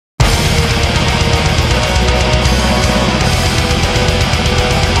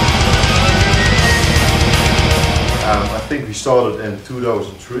started in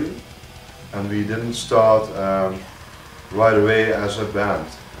 2003, and we didn't start right away as a band.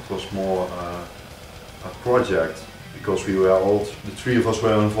 It was more a project, because we were all, the three of us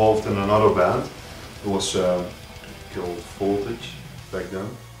were involved in another band. It was called Voltage back then.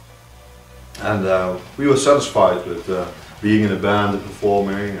 And we were satisfied with being in a band and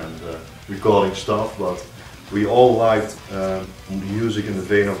performing and recording stuff, but we all liked music in the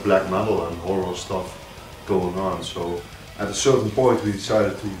vein of black metal and horror stuff going on. So at a certain point we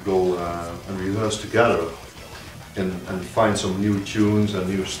decided to go and rehearse together and find some new tunes and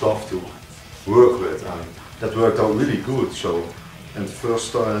new stuff to work with, and that worked out really good. So in the first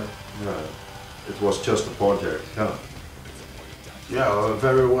start, it was just a project. Yeah,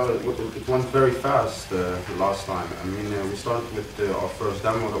 very well. It went very fast last time. I mean, we started with our first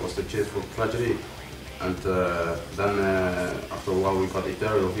demo, that was the Chaseful Tragedy, and then after a while we got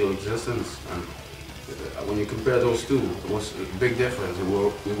Ethereal Real Existence, and when you compare those two, it was a big difference.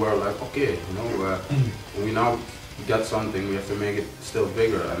 We were like, okay, you know, when we now get something, we have to make it still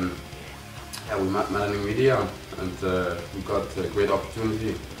bigger, and yeah, we met Lammendam Media, and we got a great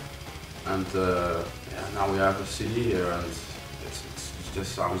opportunity, and yeah, now we have a CD here, and it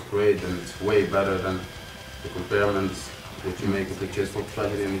just sounds great, and it's way better than the comparements that you make with the Chaseful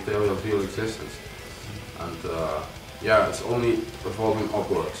Tragedy and Ethereal Real Existence. And yeah, it's only evolving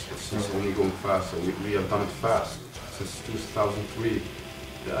upwards. It's only going faster. We have done it fast since 2003.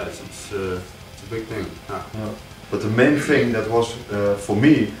 Yeah, it's a big thing. Yeah. But the main thing that was for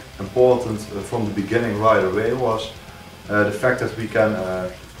me important from the beginning right away was the fact that we can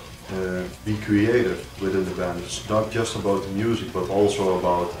be creative within the band. It's not just about the music, but also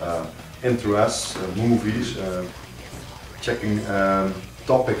about interests, movies, checking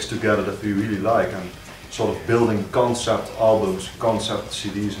topics together that we really like, and sort of building concept albums, concept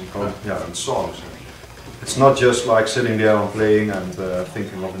CDs and songs. It's not just like sitting there and playing and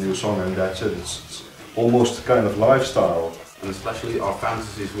thinking of a new song and that's it. It's almost kind of lifestyle. And especially our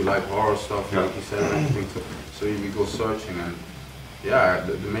fantasies, we like horror stuff, like you said, and everything. So we go searching, and yeah,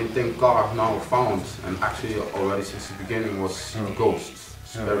 the main thing CARACH now found, and actually already since the beginning, was ghosts,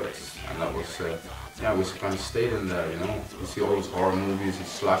 spirits, and that was yeah, we kind of stayed in there, you know. You see all those horror movies, and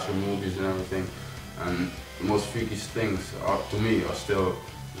slasher movies and everything, and the most freakiest things are, to me, are still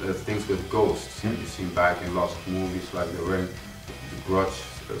things with ghosts. You've seen back in lots of movies like The Ring, The Grudge.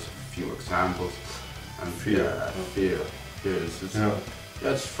 There's a few examples, and fear.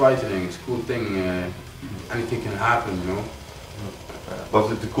 Yeah, it's frightening. It's a cool thing. Anything can happen, you know. But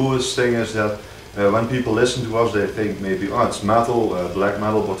the coolest thing is that when people listen to us, they think maybe, oh, it's metal, black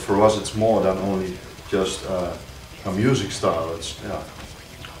metal, but for us it's more than only just a music style. It's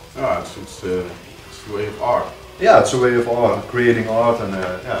it's a way of art. Yeah, it's a way of art, creating art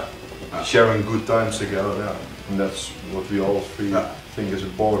and sharing good times together. Yeah, and that's what we all three think is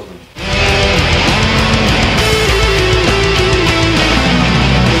important.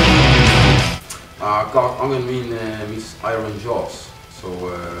 CARACH ANGREN means iron jaws. So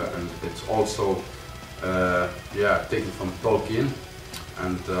and it's also taken from Tolkien,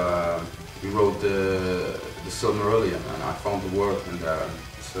 and we wrote the Silmarillion, and I found the word in there. And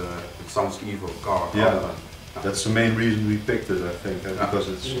it sounds evil, CARACH ANGREN. That's the main reason we picked it, I think, because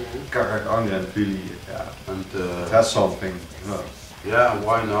it's CARACH ANGREN, really, and it has something. Yeah, and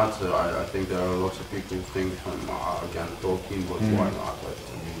why not? I think there are lots of people who think, again, Tolkien, but why not?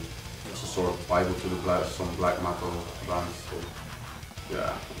 I mean, it's a sort of Bible to some black metal bands. So,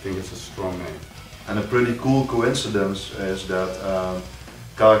 yeah, I think it's a strong name. And a pretty cool coincidence is that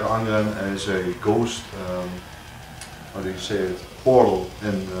CARACH ANGREN is a ghost, how do you say it, portal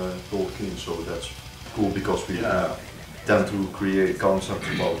in Tolkien, so that's cool because we tend to create concepts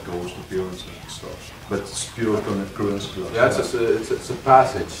about ghost appearances and stuff. But it's pure coincidence. Yeah, it's a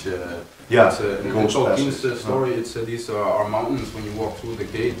passage. In Tolkien's story, these are mountains. When you walk through the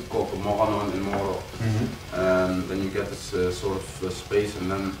gate, called the Moranon in Mordor, and then you get this sort of space, and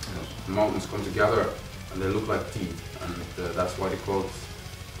then the mountains come together, and they look like teeth, and that's why they call it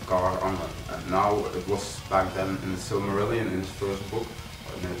CARACH ANGREN. And now it was back then in the Silmarillion, in his first book,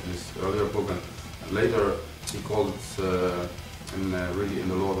 in his earlier book, and later he called it, really in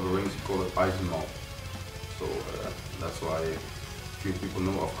the Lord of the Rings, he called it Eisenmouth. So that's why few people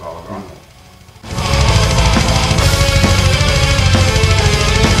know of CARACH ANGREN.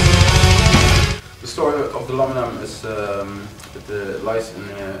 The story of the Lammendam is it lies in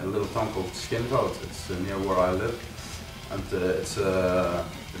a little town called Schindveld. It's near where I live, and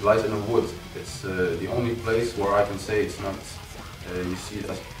it lies in a wood. It's the only place where I can say it's not.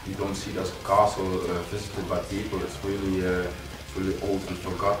 You don't see it as a castle visited by people. It's really It's really old and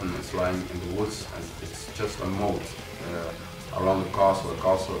forgotten. It's lying in the woods, and it's just a moat around the castle. The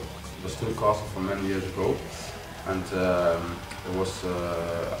castle was still a castle from many years ago, and there was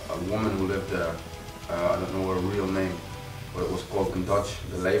a woman who lived there. I don't know her real name, but it was called in Dutch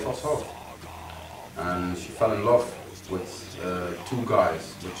the Levershof. And she fell in love with two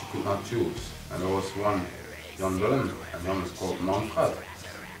guys, but she could not choose. And there was one, Jan Willem, and Jan is called Manfred.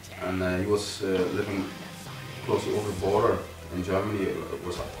 And he was living close over the border in Germany. It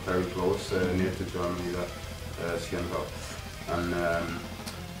was very close, near to Germany, Schienberg. And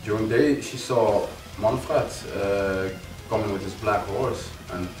during the day she saw Manfred coming with his black horse,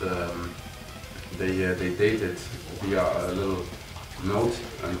 and they dated via a little note,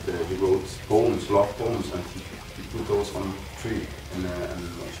 and he wrote poems, love poems, and he put those on the tree. And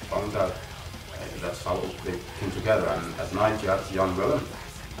when she found out, that's how they came together. And at night she had Jan Willem,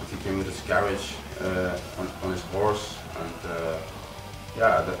 and he came with his carriage on his horse, and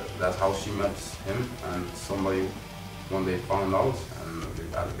yeah, that's how she met him. And somebody one day found out, and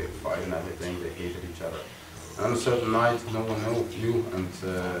they had a big fight and everything. They hated each other. And on a certain night, no one knew, and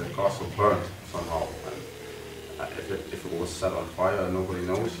the castle burned somehow. And if it was set on fire, nobody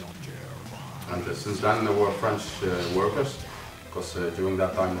knows. And since then there were French workers, because during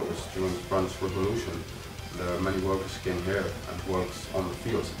that time, it was during the French Revolution, many workers came here and worked on the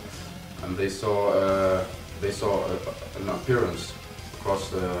fields, and they saw an appearance across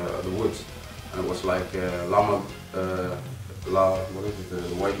the woods, and it was like what is it,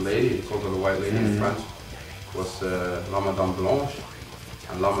 the White Lady. They called her the White Lady in French. It was Lammendam Blanche,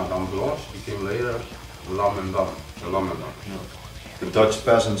 and Lammendam Blanche became later Lammendam, the Lammendam. Yeah. The Dutch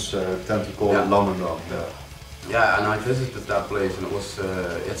peasants tend to call it Lammendam. Yeah. Yeah, and I visited that place, and it was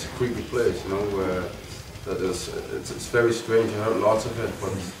it's a creepy place, you know. It's very strange. I heard lots of it,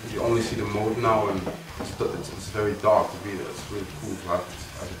 but you only see the moat now, and it's very dark to be there. It's really cool to have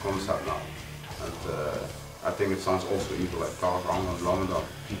it as a concept now, and I think it sounds also evil, like CARACH ANGREN and Lammendam.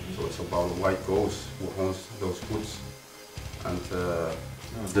 So it's about a white ghost who owns those woods, and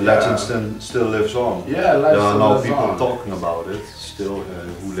the legend still lives on. Yeah, there are now people on. talking about it still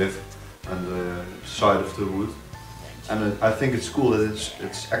who live on the side of the wood, and I think it's cool that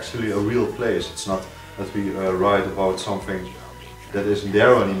it's actually a real place. It's not that we write about something that isn't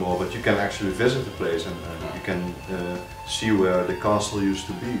there anymore, but you can actually visit the place, and you can see where the castle used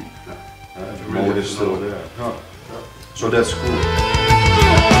to be. The moat is still there. Yeah. So that's cool.